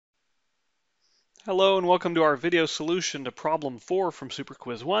Hello and welcome to our video solution to problem 4 from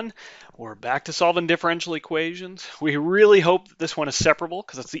Superquiz 1. We're back to solving differential equations. We really hope that this one is separable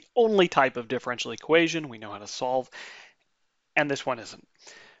because it's the only type of differential equation we know how to solve, and this one isn't,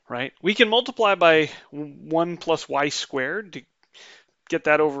 right? We can multiply by 1 plus y squared to get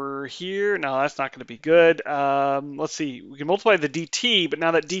that over here. Now that's not going to be good. Let's see, we can multiply the dt, but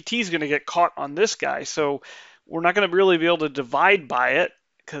now that dt is going to get caught on this guy, so we're not going to really be able to divide by it,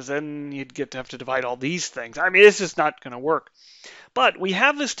 because then you'd have to divide all these things. I mean, it's just not going to work. But we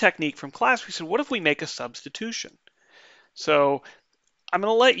have this technique from class. We said, what if we make a substitution? So I'm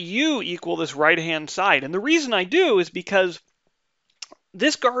going to let u equal this right-hand side. And the reason I do is because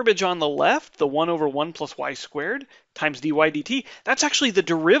this garbage on the left, the 1 over 1 plus y squared times dy dt, that's actually the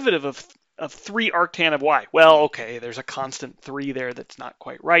derivative of 3 arctan of y. Well, okay, there's a constant 3 there that's not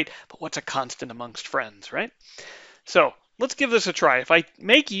quite right, but what's a constant amongst friends, right? So let's give this a try. If I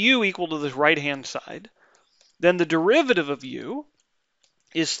make u equal to this right-hand side, then the derivative of u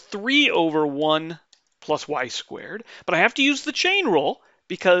is 3 over 1 plus y squared. But I have to use the chain rule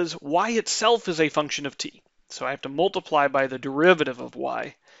because y itself is a function of t. So I have to multiply by the derivative of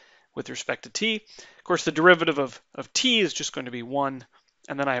y with respect to t. Of course, the derivative of t is just going to be 1,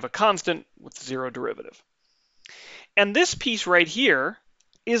 and then I have a constant with 0 derivative. And this piece right here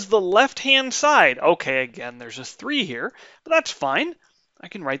is the left-hand side. Okay, again, there's a 3 here, but that's fine. I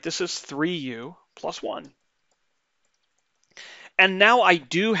can write this as 3u plus 1. And now I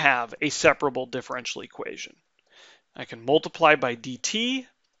do have a separable differential equation. I can multiply by dt,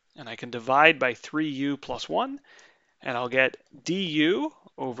 and I can divide by 3u plus 1, and I'll get du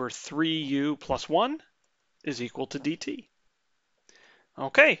over 3u plus 1 is equal to dt.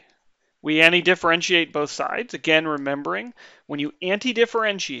 Okay. We antidifferentiate both sides. Again, remembering when you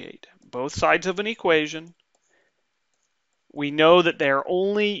antidifferentiate both sides of an equation, we know that you're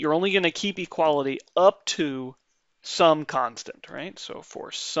only going to keep equality up to some constant, right? So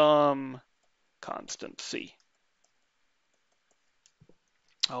for some constant c.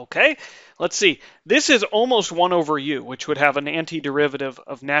 Okay, let's see. This is almost 1 over u, which would have an antiderivative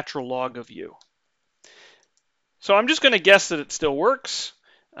of natural log of u. So I'm just going to guess that it still works.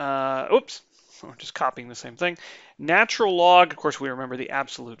 Oops, we're just copying the same thing. Natural log, of course, we remember the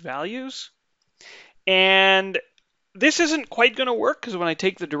absolute values. And this isn't quite going to work because when I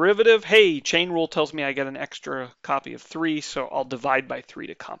take the derivative, hey, chain rule tells me I get an extra copy of 3, so I'll divide by 3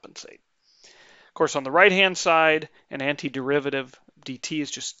 to compensate. Of course, on the right-hand side, an antiderivative dt is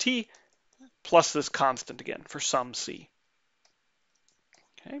just t plus this constant again for some c.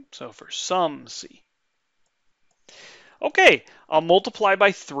 Okay, so for some c. Okay, I'll multiply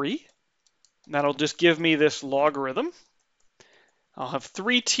by 3. That'll just give me this logarithm. I'll have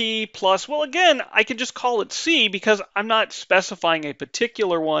 3t plus, well, again, I can just call it c because I'm not specifying a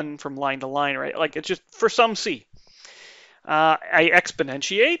particular one from line to line, right? Like it's just for some c. I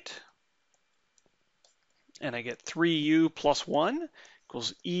exponentiate, and I get 3u plus 1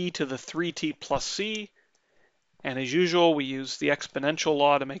 equals e to the 3t plus c. And as usual, we use the exponential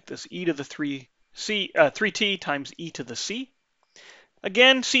law to make this e to the 3t times e to the c.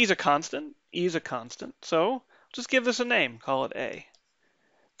 Again, c is a constant, e is a constant, so just give this a name, call it a,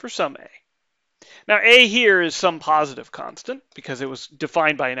 for some a. Now a here is some positive constant because it was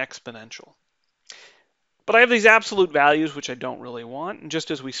defined by an exponential. But I have these absolute values which I don't really want, and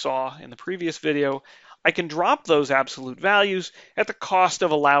just as we saw in the previous video, I can drop those absolute values at the cost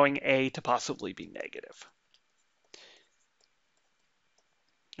of allowing a to possibly be negative.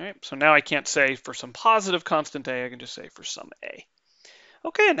 All right, so now I can't say for some positive constant a, I can just say for some a.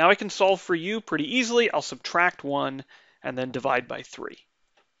 Okay, now I can solve for u pretty easily. I'll subtract 1 and then divide by 3.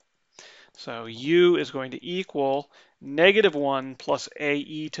 So u is going to equal negative 1 plus a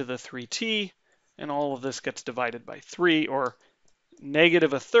e to the 3t, and all of this gets divided by 3, or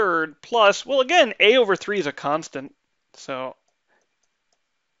negative 1/3 plus, well, again, a over 3 is a constant, so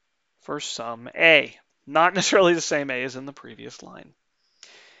for some a. Not necessarily the same a as in the previous line.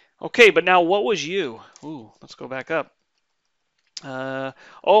 Okay, but now what was u? Ooh, let's go back up.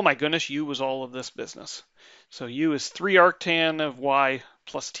 Oh my goodness, u was all of this business. So u is 3 arctan of y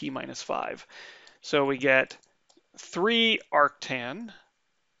plus t minus 5. So we get 3 arctan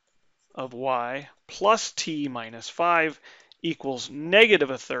of y plus t minus 5 equals negative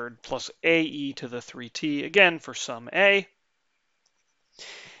 1/3 plus a e to the 3t, again for some a.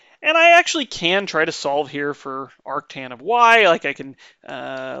 And I actually can try to solve here for arctan of y. Like I can,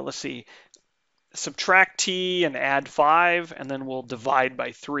 let's see, subtract t and add 5, and then we'll divide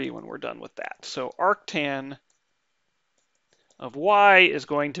by 3 when we're done with that. So arctan of y is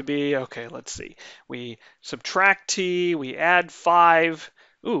going to be, okay, let's see. We subtract t, we add 5,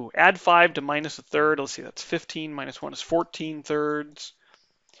 Ooh, add 5 to minus a third. Let's see, that's 15 minus 1 is 14 thirds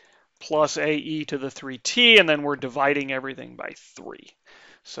plus AE to the 3t, and then we're dividing everything by 3.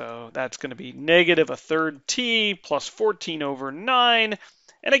 So that's going to be negative a third t plus 14 over 9.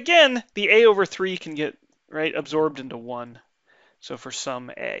 And again, the a over 3 can get absorbed into 1. So for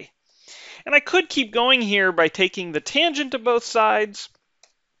some a. And I could keep going here by taking the tangent of both sides,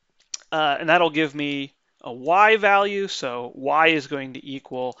 and that'll give me a y value. So y is going to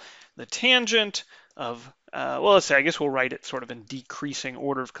equal the tangent of, well, let's say, I guess we'll write it sort of in decreasing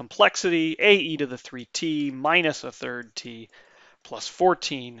order of complexity, ae to the 3t minus a third t plus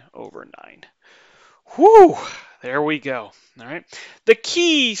 14 over 9. Whew, there we go. All right. The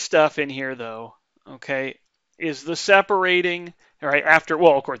key stuff in here, though, okay, is the separating, all right, after,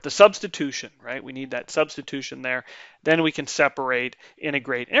 well, of course, the substitution, right? We need that substitution there. Then we can separate,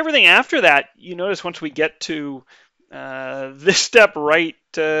 integrate. And everything after that, you notice once we get to this step right,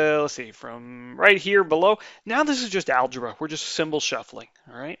 let's see, from right here below, now this is just algebra. We're just symbol shuffling,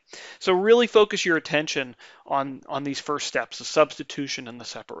 all right? So really focus your attention on these first steps, the substitution and the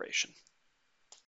separation.